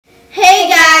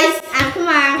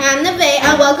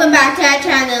welcome back to our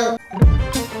channel.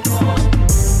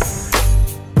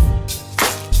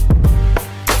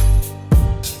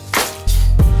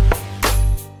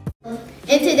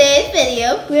 In today's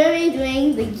video, we're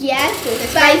doing the Guess the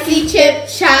Spicy Chip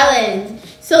Challenge.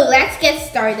 So let's get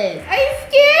started. I'm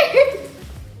scared.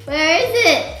 Where is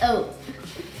it? Oh.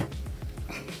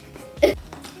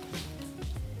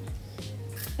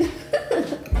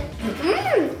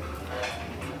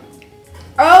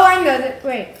 Oh, I know that.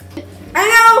 Wait. I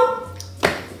know.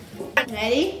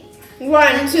 Ready?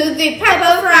 1, 2, 3.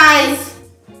 Pepper fries.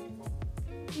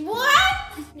 What?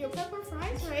 Your pepper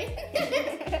fries, right?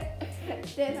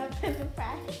 They're not pepper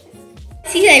fries.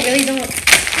 See, I really don't.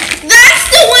 That's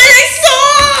the one I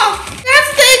saw!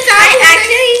 That's the exact I one.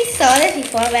 actually saw this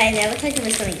before, but I never tried to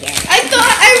make one again. I thought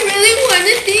I really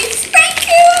wanted these. Thank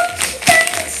you.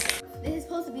 Thanks. This is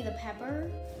supposed to be the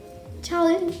pepper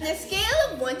challenge. On a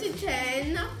scale of 1 to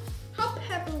 10, how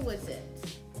pepper was it?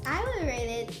 I would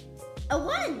rate it a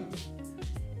 1.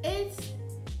 It's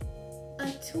a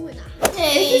 2.5.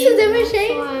 Is this a different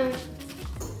shade?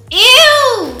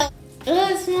 Ew!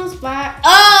 Ugh, it smells bad.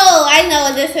 Oh, I know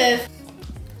what this is.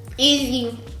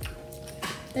 Easy.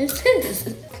 Is it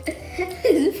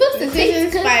supposed to This taste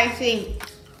is good? spicy.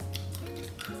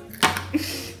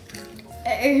 Is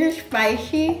it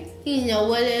spicy? You know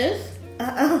what it is?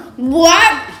 Uh-oh.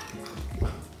 What?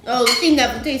 Oh, she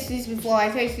never tasted these before. I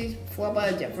tasted these before,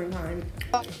 but a different time.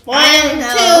 1,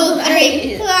 2,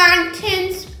 3.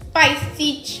 Plantain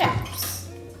spicy chips.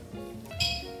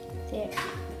 There.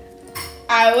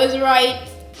 I was right.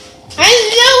 I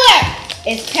knew it.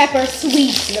 It's pepper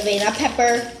sweet, Lavina.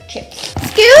 Pepper chips.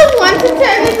 Scale of 1 to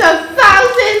 10 is 1,000.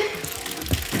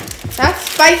 That's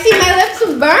spicy. My lips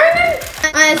are burning.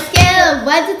 On a scale of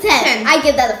 1 to 10, 10. I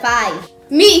give that a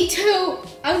 5. Me too.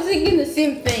 I was thinking the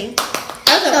same thing.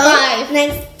 That's a 5.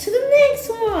 Next to the next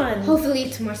one. Hopefully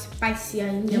it's more spicy.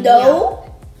 I know.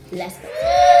 No. Less.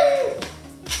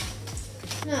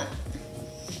 No.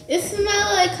 It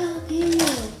smells like jalapeno.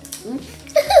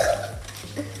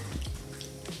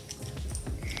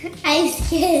 I'm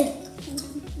scared.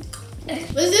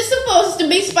 Was this supposed to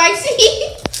be spicy?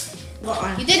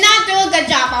 What? You did not do a good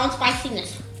job on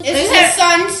spiciness. Is this a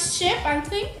sun's chip, I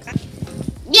think?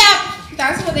 Yep,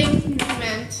 that's what they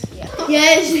meant.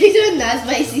 Yeah, these are not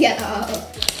spicy at all.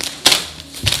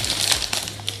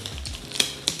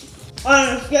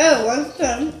 On a scale of 1 to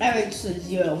 10, I rate it a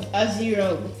 0. A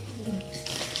 0.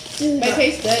 But it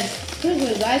tastes good.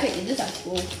 Because I think this at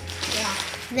school. Yeah.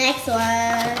 Next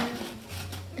one.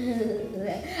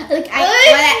 Look,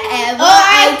 whenever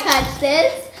I touch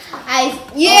this,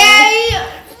 Yay!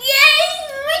 Yay!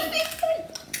 My favorite.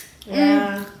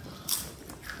 Yeah.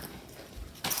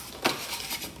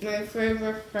 My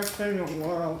favorite pepper in the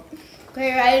world.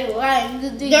 Okay, right, 1,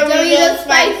 2, 3. Doritos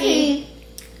spicy.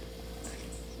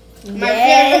 My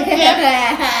favorite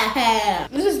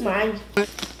chip. This is mine.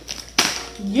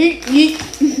 Yeet, yeet.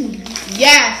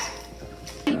 Yes.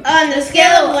 On the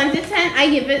scale of 1 to 10, I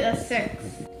give it a 6.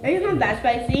 It's not that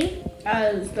spicy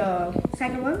as the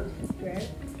second one. Right.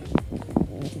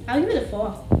 I'll give it a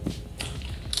 4.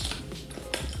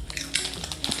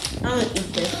 I'm gonna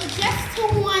eat this. Just to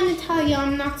want to tell you,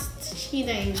 I'm not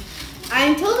cheating.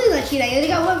 I'm totally not cheating. I only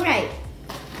got one right.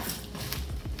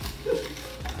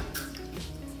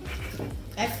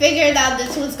 I figured out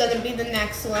this was gonna be the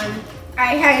next one.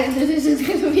 I had this is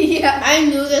gonna be I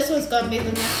knew this was gonna be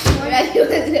the next one. ready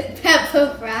with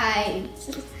pepper fries.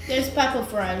 There's pepper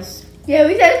fries. Yeah,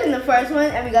 we said it in the first one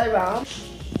and we got it wrong.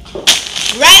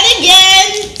 Right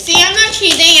again! See, I'm not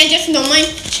cheating, I just know my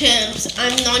chips.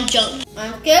 I'm not joking.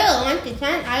 On a scale of 1 to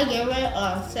 10, I give it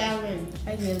a 7.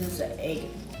 I give this an 8.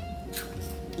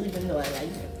 Even though I like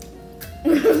it.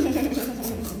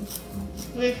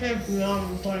 We should be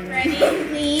on the corner. Ready?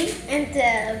 Clean and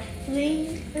dab.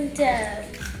 Clean and dab.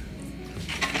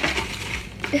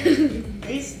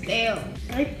 It's stale.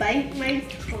 I bite my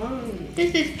tongue.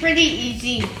 This is pretty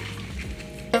easy.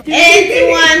 It's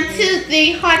 1, 2,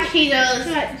 3 hot Cheetos.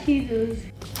 Hot Cheetos.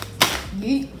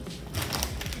 Yeet.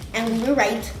 And we were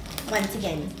right once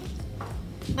again.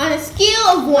 On a scale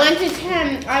of 1 to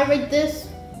 10, I rate this.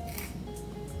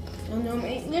 Oh no,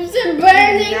 my lips are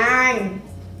burning.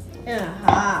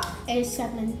 9.5. A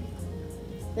 7.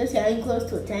 This is getting close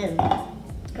to a 10.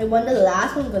 I wonder the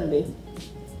last one's gonna be.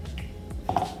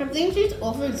 I think she's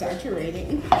over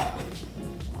exaggerating.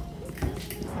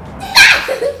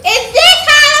 Is this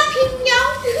jalapeno?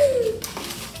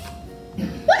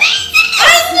 What is this? I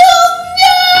don't know.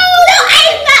 No, I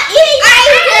am not eating that.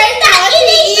 I am not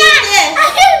eating that. I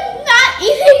am not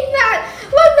eating that.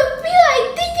 What the feel? I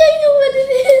think I know what it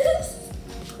is.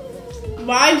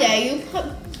 Why dare you put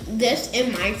this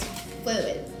in my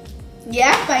food.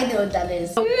 Yeah, I know what that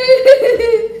is. All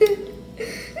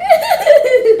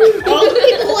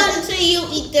people want to say you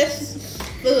eat this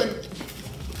food.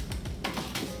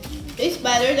 It's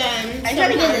better than. I try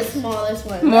to get the smallest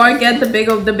one. More get the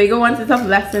bigger ones. It's have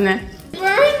less in it.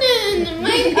 Burning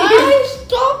my eyes.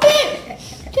 Stop it.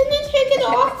 Can I take it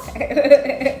off?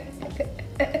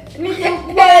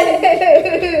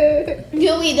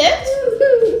 You eat it?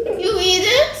 You eat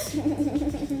it?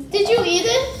 Did you eat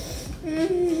it?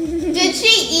 Did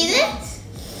she eat it?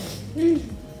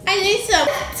 I need some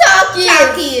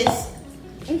Takis.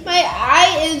 My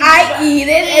eye is. I eat it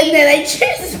and then I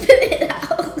try to spit it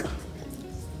out.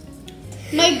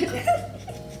 My.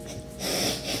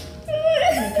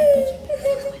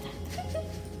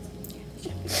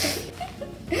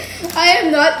 I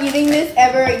am not eating this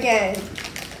ever again.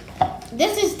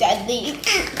 This is deadly.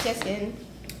 Just kidding.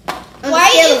 Why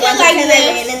is it like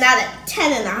this? And not a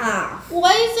 10.5.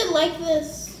 Why is it like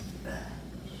this?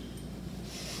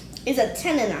 It's a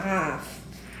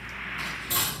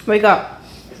 10.5. Wake up.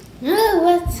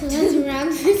 What's wrong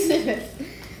with this?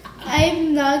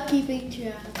 I'm not keeping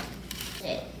track.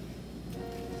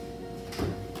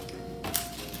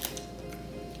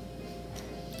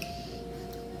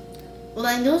 Well,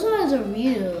 I know some are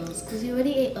Doritos because you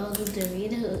already ate all the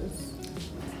Doritos.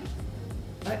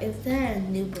 Or is there a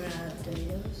new brand of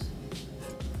Doritos?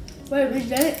 Wait, we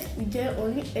didn't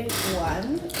only eat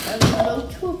one, and we know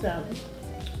 2 of them.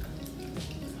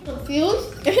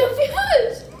 Confused?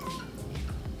 Confused.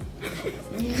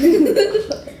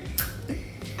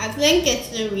 I think it's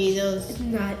Doritos. It's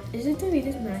not. Is it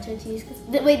Doritos nacho cheese?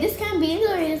 Wait, this can't be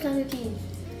Doritos nacho cheese.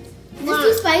 This What?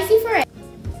 is too spicy for it.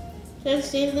 They're the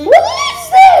same thing? What is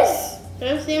this?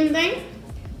 They're the same thing?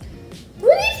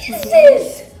 What is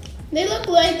this? They look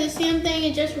like the same thing,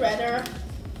 it's just redder.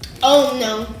 Oh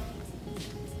no.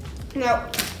 No.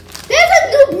 There's a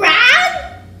new brand?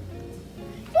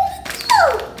 No.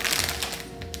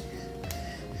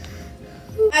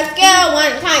 A scale of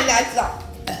 1 to 10, that's all.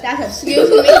 That's a Excuse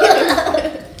me. a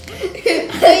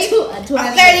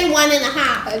 31 and a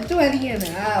half. A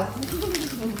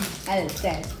 20.5. I didn't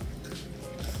say.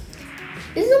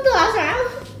 This is the last round.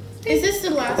 Is this the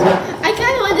last one? I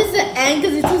kind of want this to end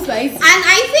because it's too spicy. And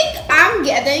I think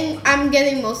I'm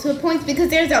getting most of the points because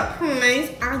there's a prize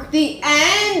at the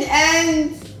end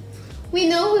and we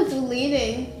know who's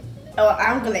leading. Oh,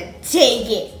 I'm gonna take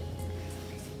it.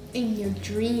 In your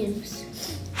dreams.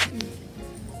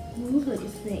 Move like a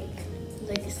snake.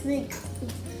 Like a snake.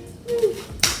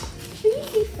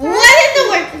 What in the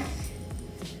world?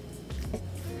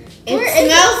 It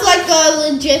smells like a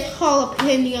legit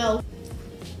jalapeno.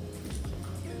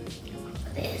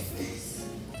 What is this?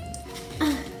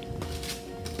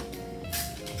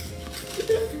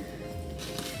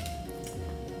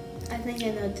 I think I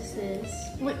know what this is.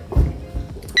 What?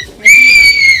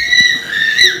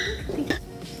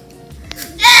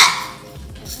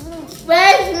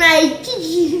 Where's my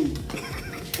chicken?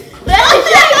 Where's my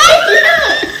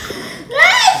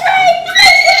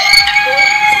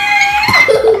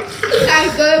I'm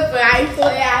gonna fry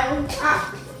for you.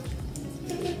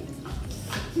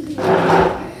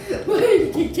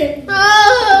 Where's the chicken?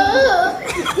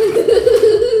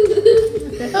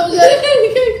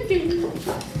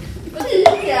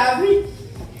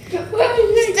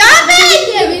 Stop it!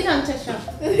 Give me some tissue.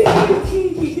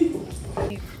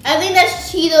 I think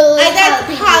that's Cheetos. I got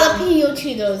jalapeno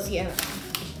Cheetos, yeah.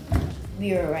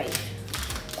 We were right.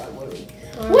 Or were we?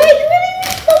 Wait,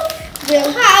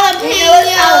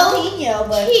 jalapeno,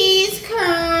 but cheese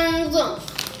curls,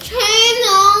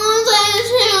 Cheetos, and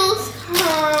cheese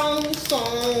curls.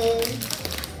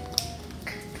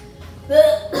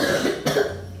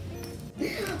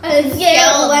 A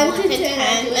scale of 1 to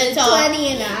 10, it's 20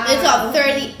 and a half. It's a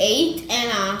 38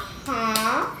 and a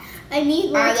half. I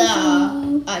need one Out to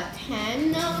of a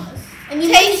 10. I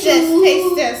need Taste one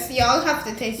to this. Y'all have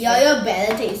to taste Y'all, this. you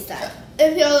better taste that.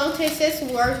 If y'all don't taste this,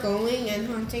 we're going and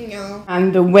hunting y'all.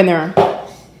 And the winner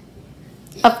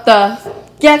of the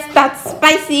Guess That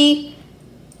Spicy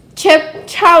Chip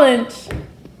Challenge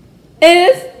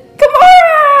is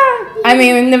Kamara! I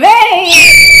mean, Neve!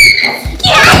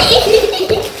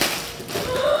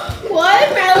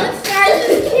 Watermelon stars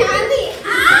is candy.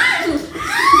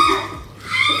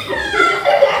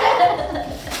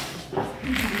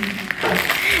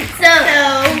 So,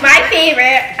 my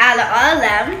favorite out of all of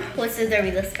them was the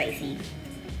Doritos Spicy.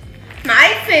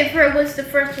 My favorite was the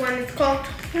first one. It's called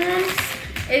Tom's.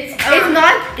 It's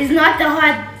not the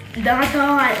hot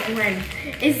one.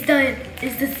 It's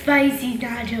the spicy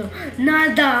nacho,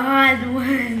 not the hot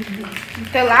one.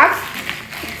 The last,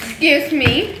 excuse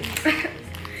me,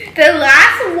 The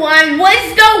last one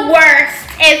was the worst.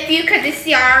 If you could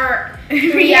see our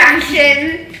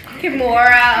reaction, Kimura.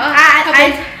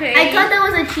 I thought that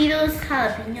was a Cheetos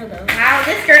jalapeno though. Wow,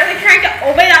 this girl is trying to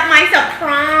open up my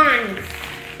surprise.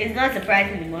 It's not a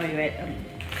surprise anymore, right?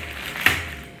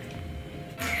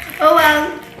 Oh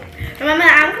well. Remember,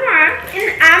 I'm Kimura,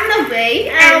 and I'm the Way,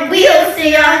 and we'll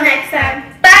see y'all next time.